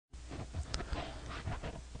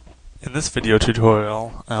In this video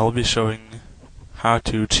tutorial, I will be showing how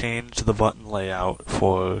to change the button layout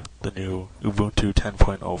for the new Ubuntu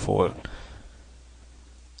 10.04.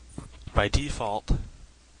 By default,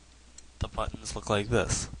 the buttons look like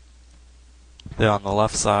this. They're on the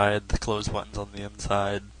left side, the close button's on the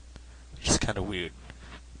inside, which is kind of weird.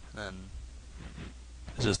 And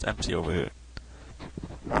it's just empty over here.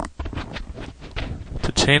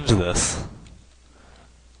 To change this,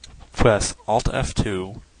 press Alt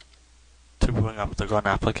F2 to bring up the Run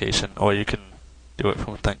application, or you can do it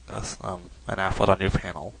from an applet on your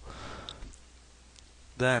panel.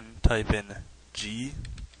 Then type in gconf-editor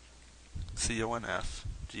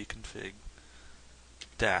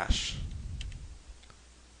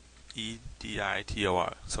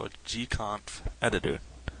so gconf-editor.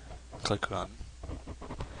 Click Run.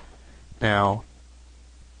 Now,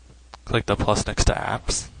 click the plus next to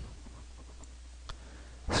Apps.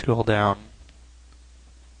 Scroll down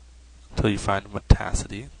until you find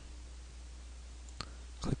metacity.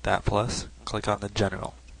 Click that plus, and click on the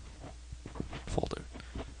General folder.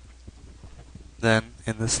 Then,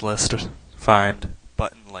 in this list, find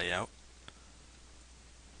Button Layout.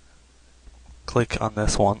 Click on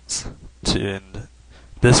this once, and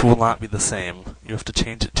this will not be the same. You have to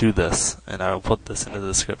change it to this, and I will put this in the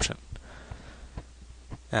description.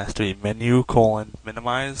 It has to be menu :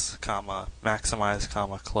 minimize,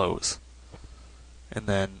 maximize, close. And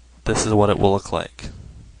then this is what it will look like.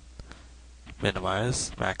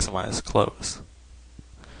 Minimize, maximize, close.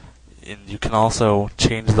 And you can also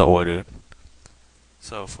change the order.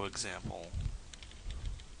 So for example,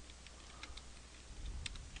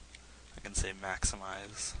 I can say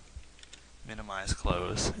maximize, minimize,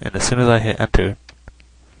 close, and as soon as I hit enter,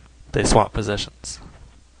 they swap positions.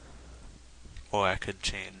 Or I could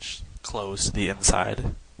change close to the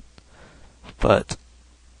inside, but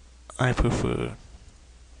I prefer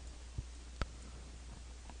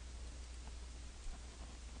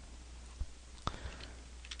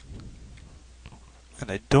and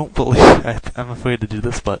I don't believe I'm afraid to do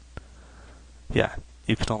this, but yeah,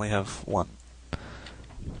 you can only have one.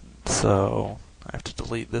 So I have to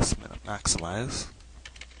delete this maximize,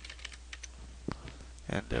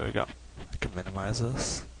 and there we go. I can minimize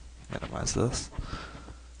this,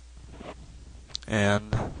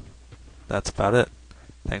 and that's about it.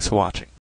 Thanks for watching.